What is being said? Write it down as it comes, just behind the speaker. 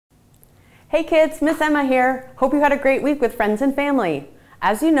Hey kids, Miss Emma here. Hope you had a great week with friends and family.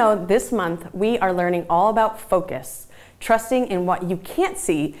 As you know, this month we are learning all about focus, trusting in what you can't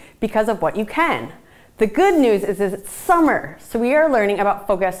see because of what you can. The good news is it's summer, so we are learning about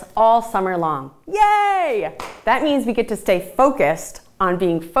focus all summer long. Yay! That means we get to stay focused on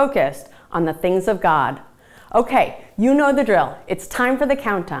being focused on the things of God. Okay, you know the drill. It's time for the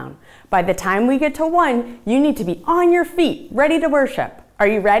countdown. By the time we get to 1, you need to be on your feet, ready to worship. Are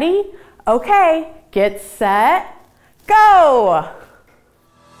you ready? Okay, get set, go!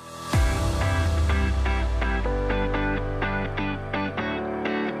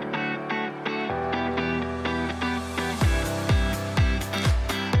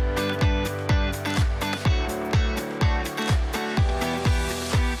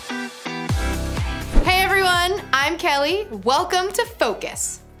 Hey everyone, I'm Kelly. Welcome to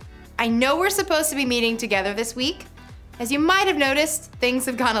Focus. I know we're supposed to be meeting together this week. As you might have noticed, things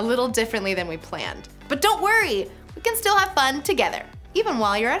have gone a little differently than we planned. But don't worry, we can still have fun together, even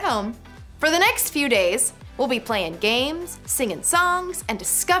while you're at home. For the next few days, we'll be playing games, singing songs, and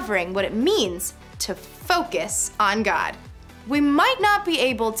discovering what it means to focus on God. We might not be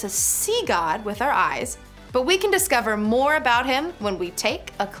able to see God with our eyes, but we can discover more about Him when we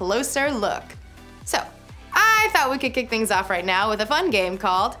take a closer look. So, I thought we could kick things off right now with a fun game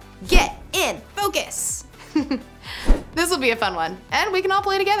called Get in Focus. This will be a fun one, and we can all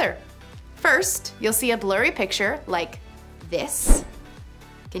play together. First, you'll see a blurry picture like this.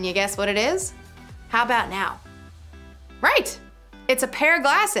 Can you guess what it is? How about now? Right, it's a pair of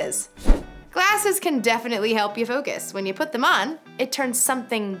glasses. Glasses can definitely help you focus. When you put them on, it turns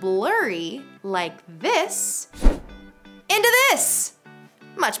something blurry like this into this.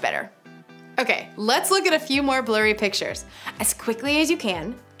 Much better. Okay, let's look at a few more blurry pictures. As quickly as you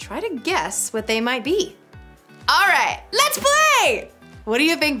can, try to guess what they might be. All right, let's play! What do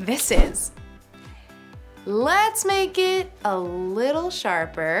you think this is? Let's make it a little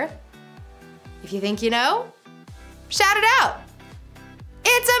sharper. If you think you know, shout it out.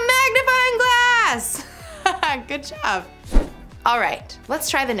 It's a magnifying glass! Good job. All right, let's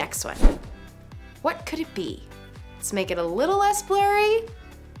try the next one. What could it be? Let's make it a little less blurry.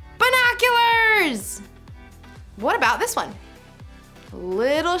 Binoculars! What about this one? A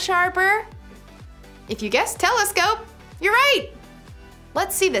little sharper. If you guessed telescope, you're right.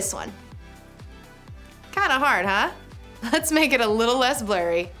 Let's see this one. Kinda hard, huh? Let's make it a little less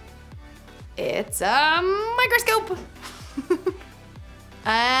blurry. It's a microscope.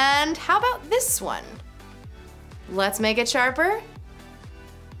 And how about this one? Let's make it sharper.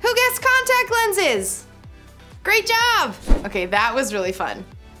 Who guessed contact lenses? Great job! Okay, that was really fun.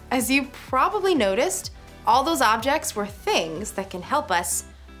 As you probably noticed, all those objects were things that can help us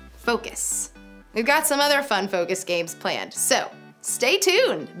focus. We've got some other fun focus games planned, so stay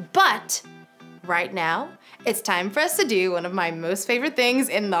tuned. But right now, it's time for us to do one of my most favorite things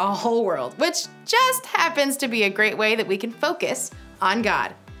in the whole world, which just happens to be a great way that we can focus on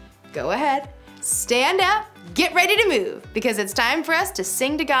God. Go ahead, stand up, get ready to move, because it's time for us to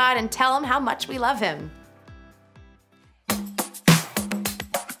sing to God and tell Him how much we love Him.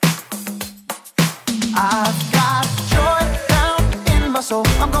 I've got joy down in my soul.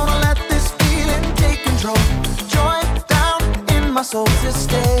 I'm gonna let this feeling take control. Joy down in my soul to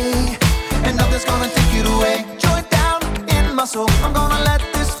stay, and nothing's gonna take it away. Joy down in my soul. I'm gonna let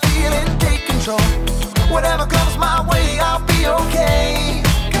this feeling take control. Whatever comes my way, I'll be okay.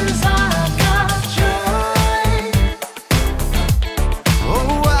 'Cause I've got joy.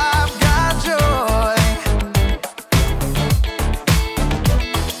 Oh, I've got joy.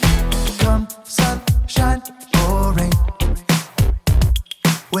 Come sunshine or rain,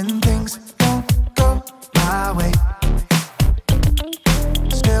 when things don't go my way,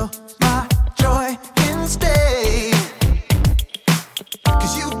 still my joy can stay.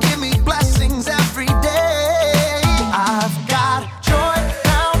 'Cause you give me blessings every day. I've got joy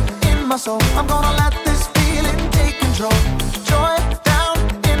down in my soul. I'm gonna let this feeling take control. Joy down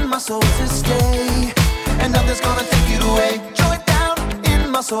in my soul to stay, and nothing's gonna take it away. Joy down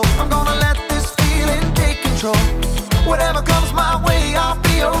in my soul. I'm gonna let this feeling take control. Whatever comes my way, I'll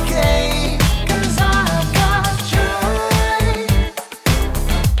be okay. 'Cause I've got joy.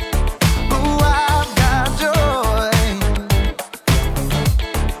 Oh, I've got joy.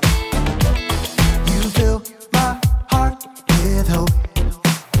 You fill my heart with hope.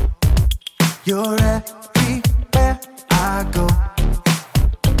 You're everywhere I go.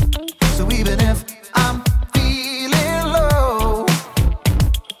 So even if I'm feeling low,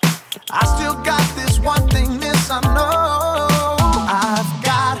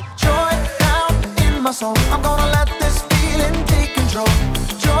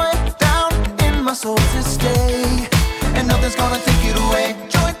 soul to stay, and nothing's gonna take it away.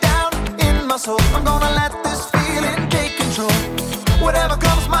 Joy down in my soul, I'm gonna let this feeling take control. Whatever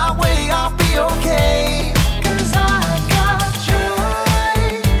comes my way, I'll be okay, 'cause I've got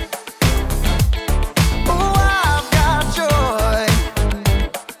joy. Oh, I've got joy.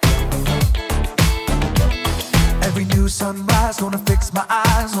 Every new sunrise gonna fix my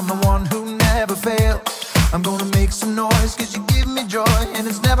eyes on the one who never fails. I'm gonna make some noise 'cause you give me joy, and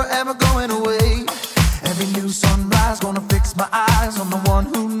it's never ever going away. Every new sunrise gonna fix my eyes on the one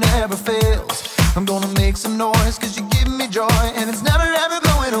who never fails. I'm gonna make some noise 'cause you give me joy, and it's never ever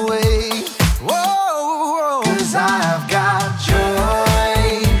going away. Whoa, 'cause I've got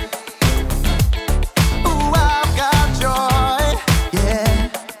joy. Ooh, I've got joy, yeah.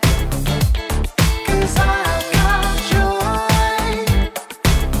 'Cause I've got joy.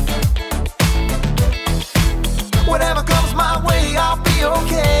 Whatever comes my way, I'll be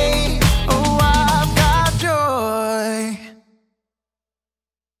okay. Oh, I've got joy.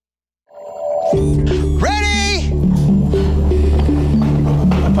 Ready?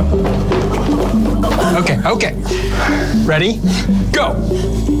 Okay. Ready? Go.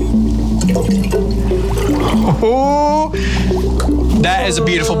 Oh, that is a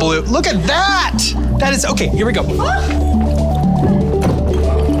beautiful blue. Look at that. That is, okay, here we go.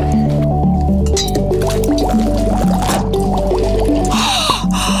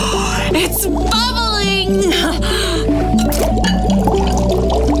 It's bubbling!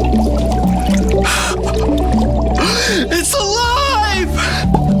 It's alive!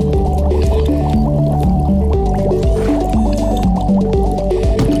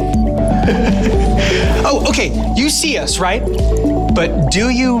 Oh, okay, you see us, right? But do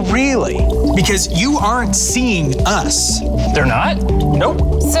you really? Because you aren't seeing us. They're not?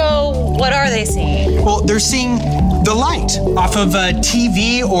 Nope. So, what are they seeing? Well, they're seeing the light off of a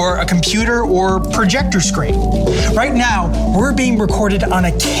TV or a computer or projector screen. Right now, we're being recorded on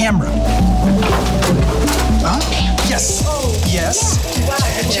a camera. Huh? Yes. Yes.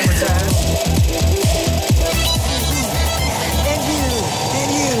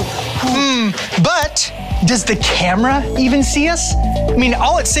 But does the camera even see us? I mean,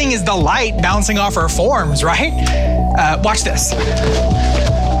 all it's seeing is the light bouncing off our forms, right? Watch this.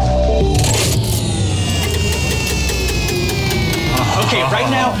 Okay, right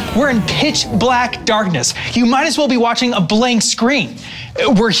now, we're in pitch black darkness. You might as well be watching a blank screen.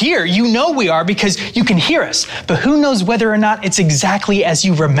 We're here, you know we are because you can hear us, but who knows whether or not it's exactly as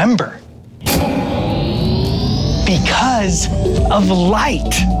you remember. Because of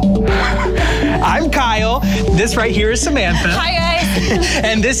light. I'm Kyle, this right here is Samantha. Hi, guys.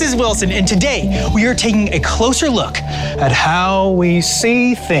 And this is Wilson, and today we are taking a closer look at how we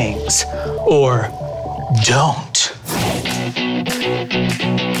see things, or don't.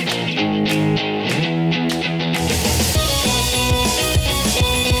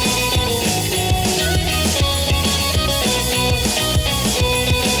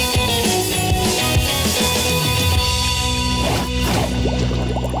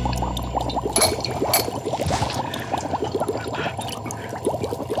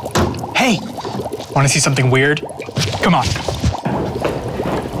 Hey, want to see something weird? Come on.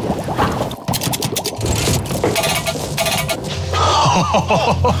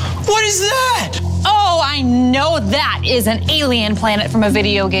 What is that? Oh, I know that is an alien planet from a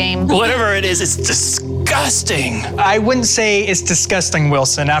video game. Whatever it is, it's disgusting. I wouldn't say it's disgusting,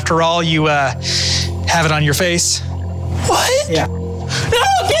 Wilson. After all, you have it on your face. What? Yeah. No,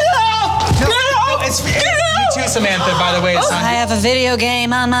 get out! No, it's you too, Samantha, by the way. It's not. I have a video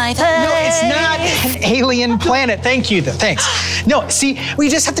game on my face. No, it's not an alien planet. Thank you, though. Thanks. No, see, we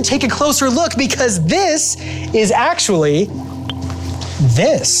just have to take a closer look because this is actually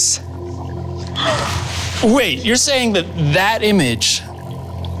this. Wait, you're saying that image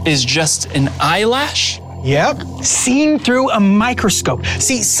is just an eyelash? Yep, seen through a microscope.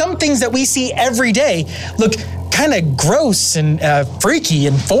 See, some things that we see every day look kind of gross and freaky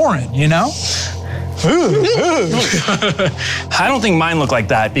and foreign, you know? I don't think mine look like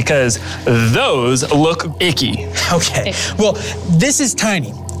that because those look icky. Okay, well, this is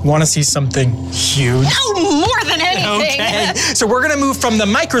tiny. Want to see something huge? Oh, more than anything. Okay, so we're gonna move from the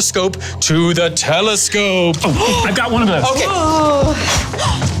microscope to the telescope. Oh, I've got one of those. Okay.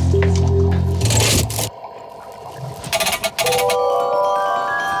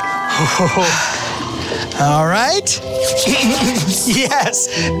 All right. Yes,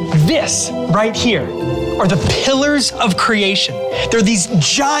 this right here. are the pillars of creation. They're these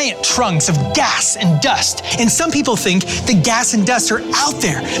giant trunks of gas and dust. And some people think the gas and dust are out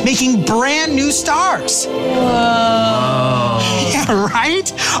there making brand new stars. Whoa. Yeah,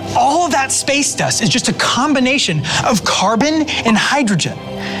 right? All of that space dust is just a combination of carbon and hydrogen.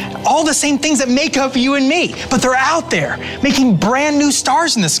 All the same things that make up you and me, but they're out there making brand new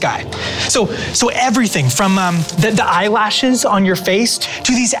stars in the sky. So everything from the eyelashes on your face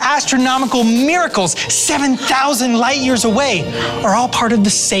to these astronomical miracles 7,000 light years away are all part of the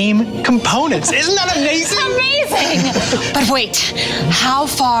same components. Isn't that amazing? Amazing! But wait, how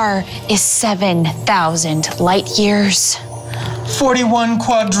far is 7,000 light years? 41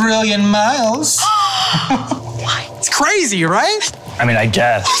 quadrillion miles. It's crazy, right? I mean, I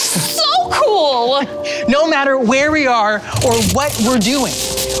guess. So cool! No matter where we are or what we're doing,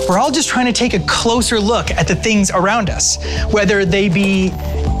 we're all just trying to take a closer look at the things around us, whether they be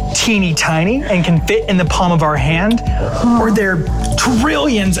teeny tiny and can fit in the palm of our hand, or they're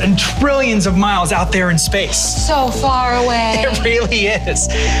trillions and trillions of miles out there in space. So far away. It really is.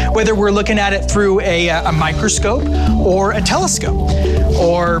 Whether we're looking at it through a microscope or a telescope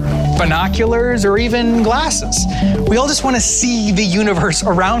or binoculars or even glasses, we all just want to see the universe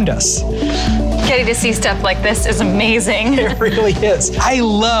around us. Getting to see stuff like this is amazing. It really is. I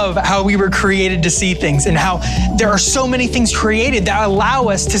love how we were created to see things and how there are so many things created that allow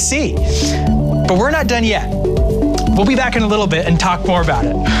us to see. But we're not done yet. We'll be back in a little bit and talk more about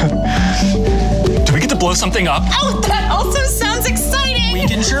it. Do we get to blow something up? Oh, that also sounds exciting! We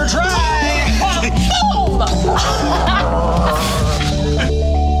can sure try. Boom!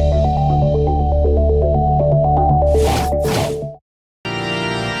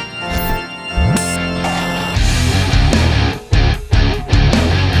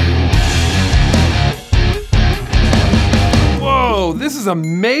 This is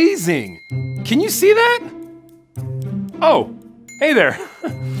amazing. Can you see that? Oh, hey there.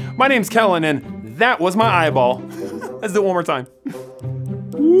 My name's Kellen, and that was my eyeball. Let's do it one more time.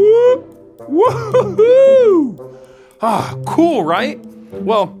 Woo-hoo! Ah, cool, right?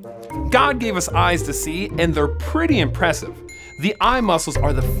 Well, God gave us eyes to see, and they're pretty impressive. The eye muscles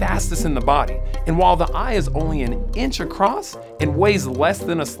are the fastest in the body, and while the eye is only an inch across and weighs less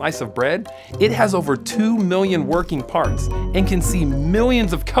than a slice of bread, it has over 2 million working parts and can see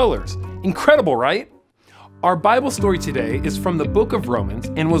millions of colors. Incredible, right? Our Bible story today is from the book of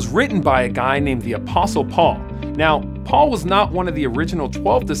Romans and was written by a guy named the Apostle Paul. Now, Paul was not one of the original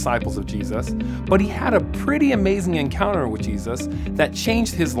 12 disciples of Jesus, but he had a pretty amazing encounter with Jesus that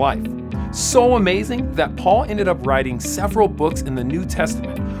changed his life. So amazing that Paul ended up writing several books in the New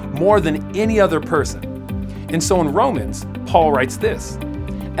Testament, more than any other person. And so in Romans, Paul writes this: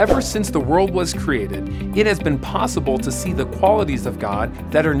 "Ever since the world was created, it has been possible to see the qualities of God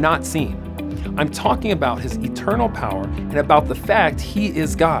that are not seen. I'm talking about his eternal power and about the fact he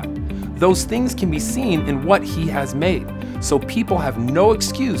is God. Those things can be seen in what he has made, so people have no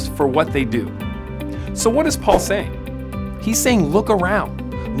excuse for what they do." So what is Paul saying? He's saying, look around.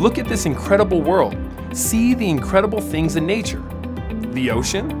 Look at this incredible world. See the incredible things in nature. The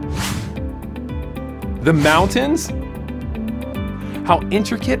ocean, the mountains, how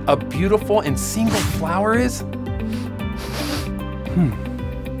intricate a beautiful and single flower is.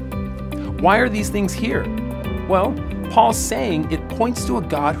 Why are these things here? Well, Paul's saying it points to a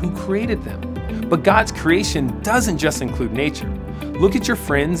God who created them. But God's creation doesn't just include nature. Look at your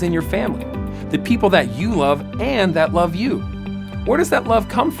friends and your family, the people that you love and that love you. Where does that love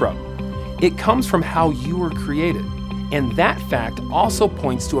come from? It comes from how you were created. And that fact also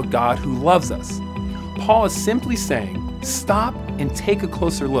points to a God who loves us. Paul is simply saying, stop and take a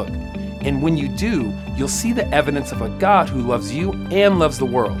closer look. And when you do, you'll see the evidence of a God who loves you and loves the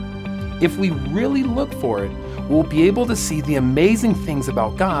world. If we really look for it, we'll be able to see the amazing things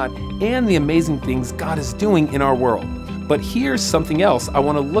about God and the amazing things God is doing in our world. But here's something else I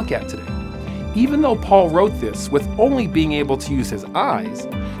want to look at today. Even though Paul wrote this with only being able to use his eyes,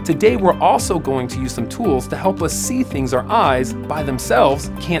 today we're also going to use some tools to help us see things our eyes by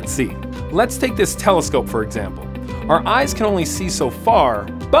themselves can't see. Let's take this telescope for example. Our eyes can only see so far,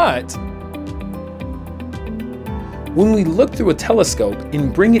 but when we look through a telescope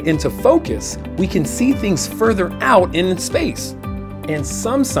and bring it into focus, we can see things further out in space. And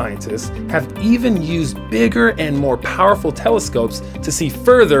some scientists have even used bigger and more powerful telescopes to see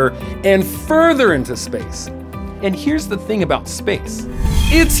further and further into space. And here's the thing about space.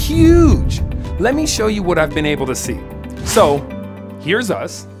 It's huge. Let me show you what I've been able to see. So, here's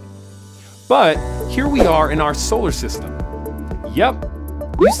us. But here we are in our solar system. Yep.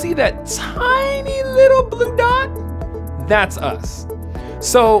 You see that tiny little blue dot? That's us.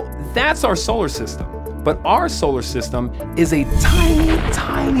 So that's our solar system. But our solar system is a tiny,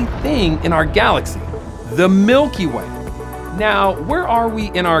 tiny thing in our galaxy, the Milky Way. Now, where are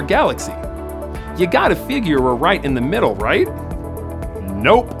we in our galaxy? You gotta figure we're right in the middle, right?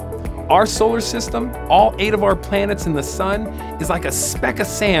 Nope. Our solar system, all 8 of our planets and the sun, is like a speck of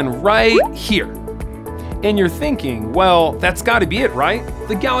sand right here. And you're thinking, well, that's gotta be it, right?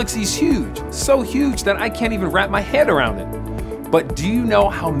 The galaxy's huge, so huge that I can't even wrap my head around it. But do you know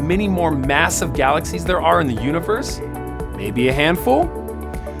how many more massive galaxies there are in the universe? Maybe a handful?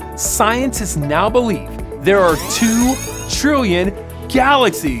 Scientists now believe there are 2 trillion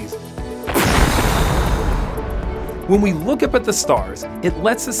galaxies. When we look up at the stars, it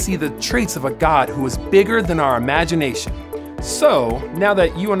lets us see the traits of a God who is bigger than our imagination. So, now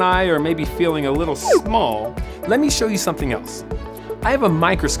that you and I are maybe feeling a little small, let me show you something else. I have a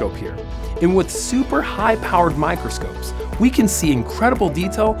microscope here, and with super high-powered microscopes, we can see incredible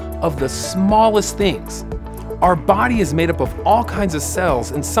detail of the smallest things. Our body is made up of all kinds of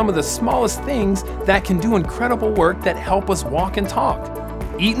cells and some of the smallest things that can do incredible work that help us walk and talk,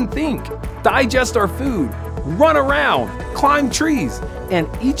 eat and think, digest our food, run around, climb trees, and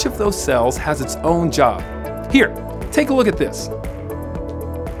each of those cells has its own job. Here, take a look at this.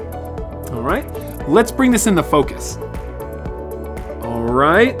 All right, let's bring this into focus. All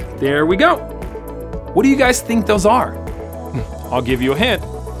right, there we go. What do you guys think those are? I'll give you a hint.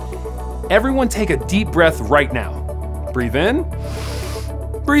 Everyone take a deep breath right now. Breathe in,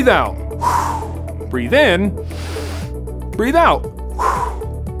 breathe out. Breathe in, breathe out.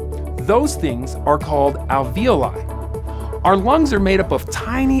 Those things are called alveoli. Our lungs are made up of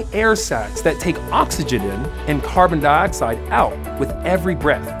tiny air sacs that take oxygen in and carbon dioxide out with every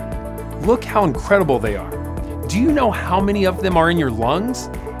breath. Look how incredible they are. Do you know how many of them are in your lungs?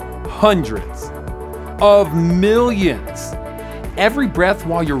 Hundreds of millions. Every breath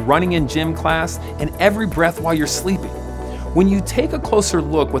while you're running in gym class and every breath while you're sleeping. When you take a closer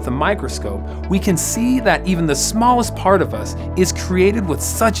look with a microscope, we can see that even the smallest part of us is created with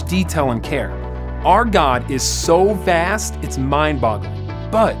such detail and care. Our God is so vast, it's mind-boggling.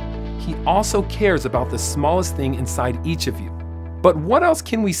 But He also cares about the smallest thing inside each of you. But what else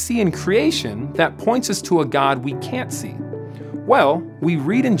can we see in creation that points us to a God we can't see? Well, we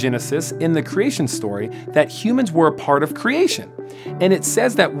read in Genesis in the creation story that humans were a part of creation. And it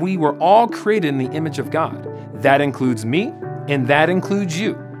says that we were all created in the image of God. That includes me, and that includes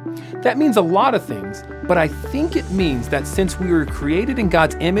you. That means a lot of things, but I think it means that since we were created in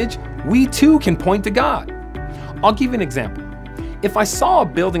God's image, we too can point to God. I'll give you an example. If I saw a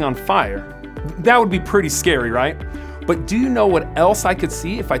building on fire, that would be pretty scary, right? But do you know what else I could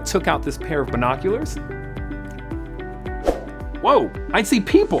see if I took out this pair of binoculars? Whoa, I'd see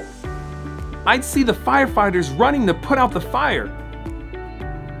people. I'd see the firefighters running to put out the fire.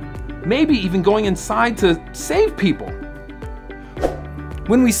 Maybe even going inside to save people.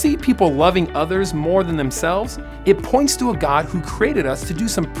 When we see people loving others more than themselves, it points to a God who created us to do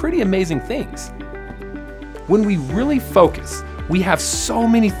some pretty amazing things. When we really focus, we have so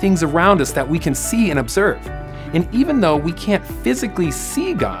many things around us that we can see and observe. And even though we can't physically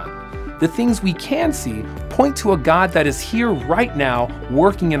see God, the things we can see point to a God that is here right now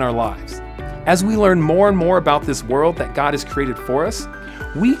working in our lives. As we learn more and more about this world that God has created for us,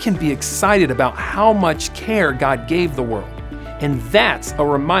 we can be excited about how much care God gave the world. And that's a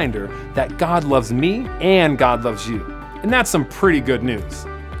reminder that God loves me and God loves you. And that's some pretty good news.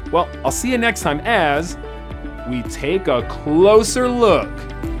 Well, I'll see you next time as we take a closer look.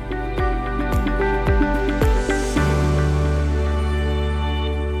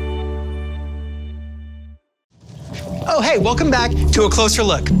 Oh, hey, welcome back to A Closer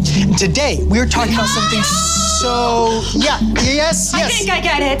Look. Today, we're talking about something yes. I think I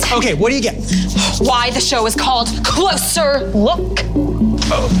get it. Okay, what do you get? Why the show is called Closer Look.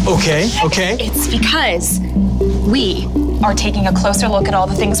 Oh, okay. It's because we are taking a closer look at all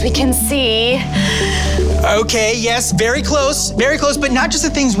the things we can see. Okay, yes, very close, but not just the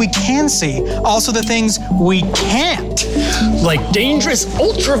things we can see, also the things we can't. Like dangerous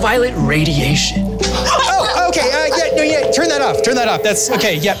ultraviolet radiation. Oh, okay, turn that off, that's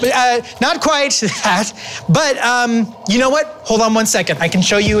okay, yeah, but not quite that, but you know what? Hold on one second, I can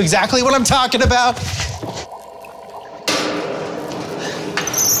show you exactly what I'm talking about.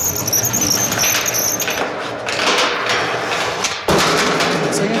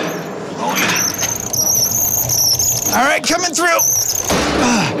 All right, coming through.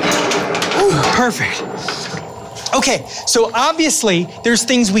 Perfect. Okay, so obviously there's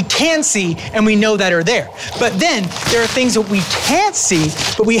things we can see and we know that are there. But then there are things that we can't see,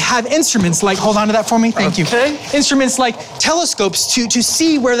 but we have instruments like, hold on to that for me, thank you. Instruments like telescopes to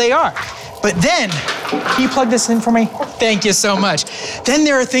see where they are. But then, can you plug this in for me? Thank you so much. Then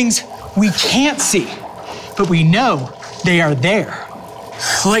there are things we can't see, but we know they are there.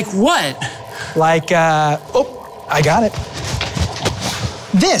 Like what? Like, oh, I got it.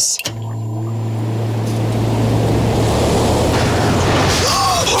 This.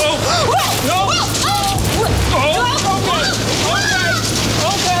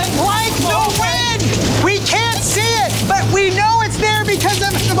 Like the wind! We can't see it, but we know it's there because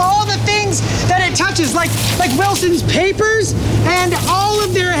of all the things that it touches, like Wilson's papers and all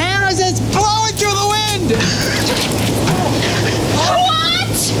of their hair as it's blowing through the wind. What?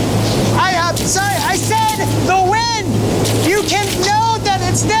 Sorry, I said the wind. You can know that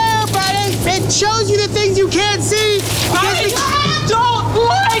it's there, but it shows you the things you can't see. I don't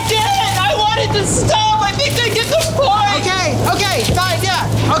like it! I wanted to stop! I think I get the point! Okay, fine, yeah.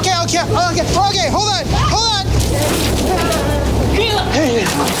 Okay, hold on.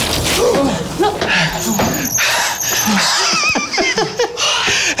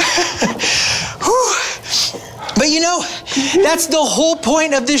 But you know, that's the whole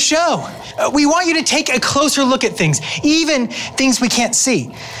point of this show. We want you to take a closer look at things, even things we can't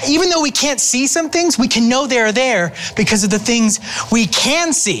see. Even though we can't see some things, we can know they're there because of the things we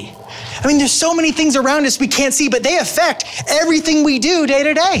can see. I mean, there's so many things around us we can't see, but they affect everything we do day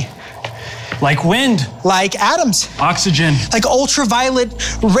to day. Like wind. Like atoms. Oxygen. Like ultraviolet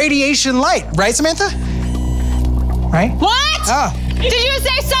radiation light, right, Samantha? Right? What? Oh. Did you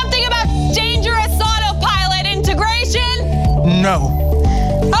say something about dangerous autopilot integration? No.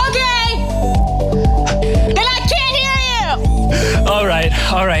 Okay. Then I can't hear you. All right.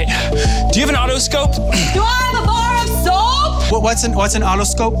 Do you have an otoscope? Do I have a bar of soap? What's an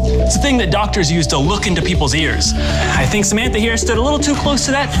otoscope? It's a thing that doctors use to look into people's ears. I think Samantha here stood a little too close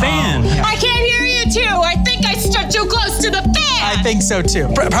to that fan. I can't hear you too. I think I stood too close to the fan. I think so too.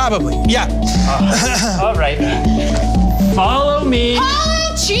 Probably, yeah. All right. Follow me.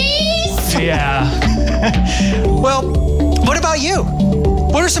 Oh, jeez. Yeah. Well, what about you?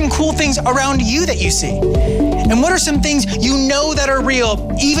 What are some cool things around you that you see? And what are some things you know that are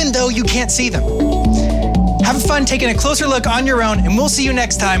real, even though you can't see them? Have fun taking a closer look on your own, and we'll see you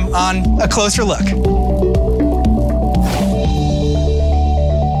next time on A Closer Look.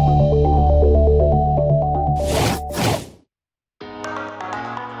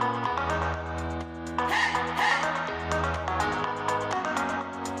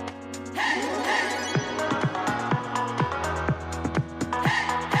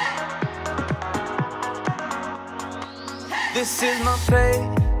 This is my faith,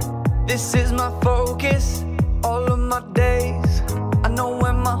 this is my focus. All of my days, I know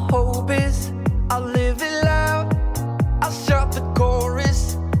where my hope is. I live it loud, I shout the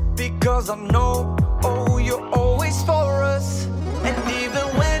chorus, because I know, oh, you're always for us. And even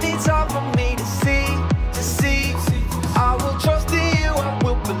when it's hard for me to see, I will trust in you, I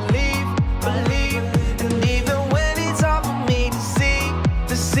will believe. And even when it's hard for me to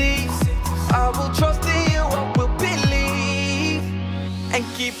see, I will trust in you, I will believe. And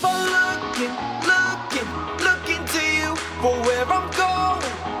keep on looking to you for where I'm going,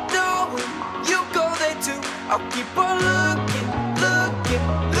 knowing you go there too. I'll keep on looking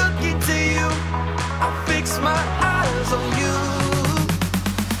to you. I'll fix my eyes on you.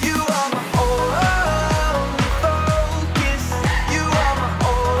 You are my only focus. You are my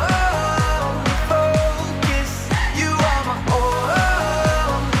only focus. You are my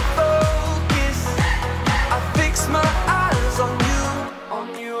only focus. I fix my eyes on you.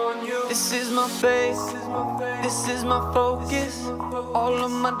 This is my faith, this is my focus. All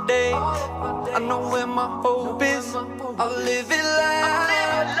of my days, I know where my hope is. I live it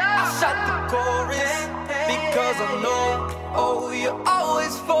loud, I shout the chorus, because I know, oh, you're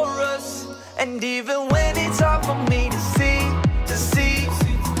always for us. And even when it's hard for me to see,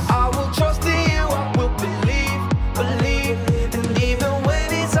 I will trust in you, I will believe. And even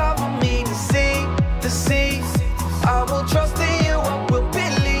when it's hard for me to see, I will trust in you, I will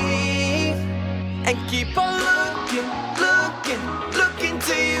believe. And keep on looking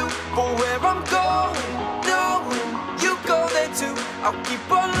to you for where I'm going, knowing you go there too. I'll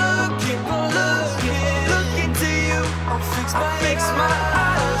keep on looking to you. I'll fix my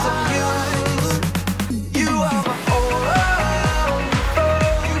eyes on you. You are my only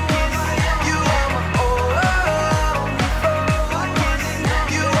focus. You are my only focus.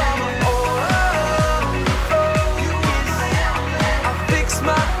 You are my only focus. I fix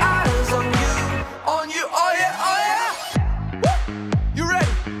my eyes on you, oh yeah, oh yeah.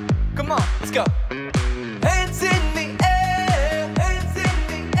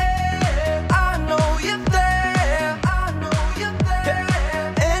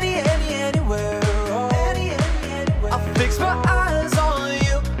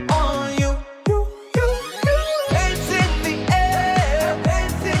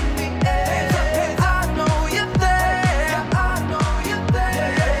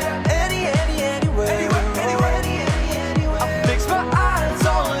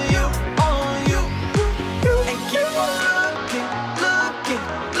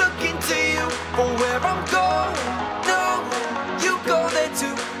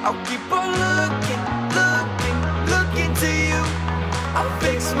 I'll keep on looking, looking, looking to you. I'll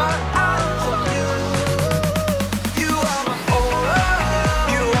fix my eyes on you. You are my all,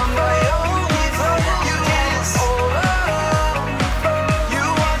 you are my only friend. You is all, you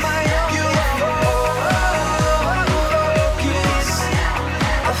are my all, kiss.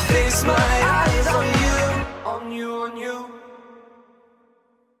 I'll fix my eyes on you, on you, on you.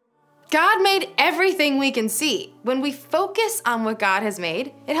 God made everything we can see. When we focus on what God has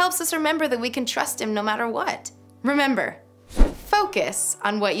made, it helps us remember that we can trust Him no matter what. Remember, focus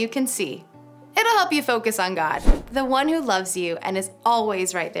on what you can see. It'll help you focus on God, the one who loves you and is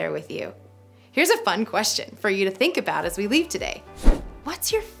always right there with you. Here's a fun question for you to think about as we leave today.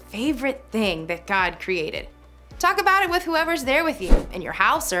 What's your favorite thing that God created? Talk about it with whoever's there with you in your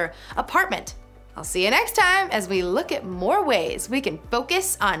house or apartment. I'll see you next time as we look at more ways we can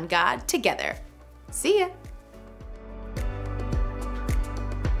focus on God together. See ya.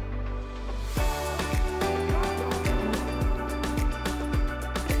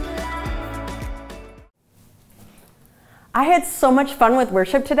 I had so much fun with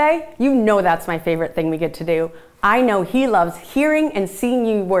worship today. You know that's my favorite thing we get to do. I know He loves hearing and seeing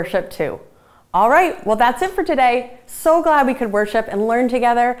you worship too. All right, well that's it for today. So glad we could worship and learn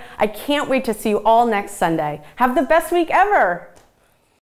together. I can't wait to see you all next Sunday. Have the best week ever.